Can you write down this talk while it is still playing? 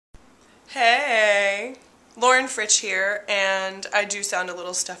Hey, Lauren Fritsch here, and I do sound a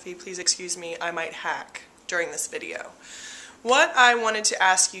little stuffy. Please excuse me, I might hack during this video. What I wanted to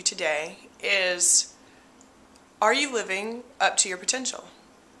ask you today is, are you living up to your potential?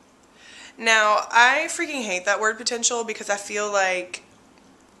 Now, I freaking hate that word potential because I feel like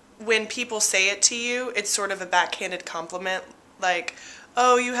when people say it to you, it's sort of a backhanded compliment, like,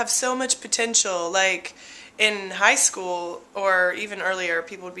 oh, you have so much potential. Like, in high school or even earlier,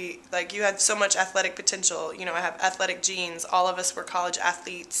 people would be like, you had so much athletic potential. You know, I have athletic genes. All of us were college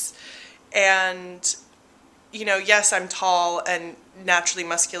athletes. And, you know, yes, I'm tall and naturally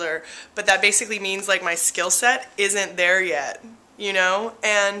muscular, but that basically means like my skill set isn't there yet, you know?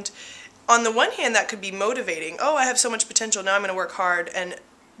 And on the one hand, that could be motivating. Oh, I have so much potential. Now I'm going to work hard and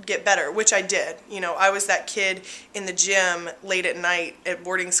get better, which I did. You know, I was that kid in the gym late at night at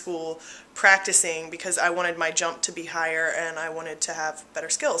boarding school practicing because I wanted my jump to be higher and I wanted to have better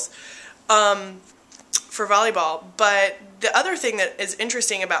skills for volleyball. But the other thing that is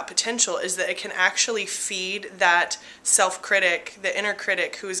interesting about potential is that it can actually feed that self-critic, the inner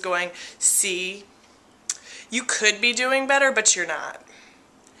critic who is going, see, you could be doing better, but you're not.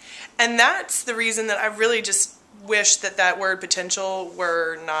 And that's the reason that I really just wish that that word potential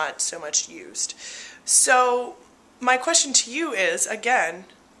were not so much used. So my question to you is, again,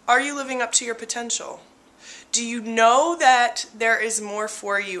 are you living up to your potential? Do you know that there is more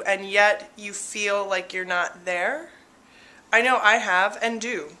for you and yet you feel like you're not there? I know I have and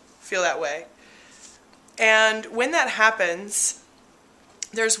do feel that way. And when that happens,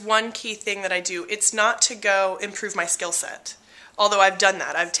 there's one key thing that I do. It's not to go improve my skill set. Although I've done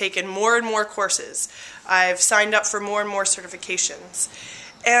that. I've taken more and more courses. I've signed up for more and more certifications.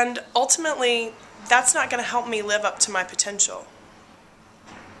 And ultimately, that's not going to help me live up to my potential.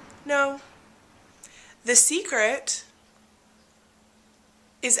 No. The secret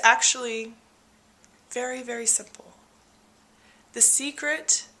is actually very, very simple. The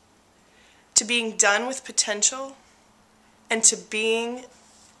secret to being done with potential and to being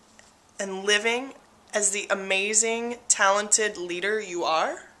and living as the amazing, talented leader you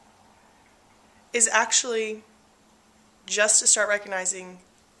are is actually just to start recognizing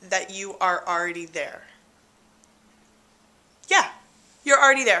that you are already there. Yeah, you're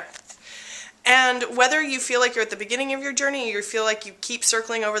already there. And whether you feel like you're at the beginning of your journey or you feel like you keep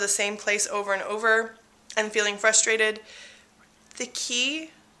circling over the same place over and over and feeling frustrated, the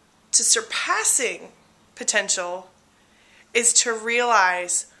key to surpassing potential is to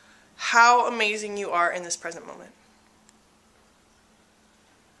realize how amazing you are in this present moment.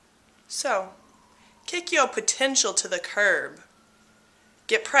 So, kick your potential to the curb,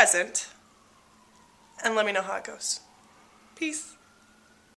 get present, and let me know how it goes. Peace.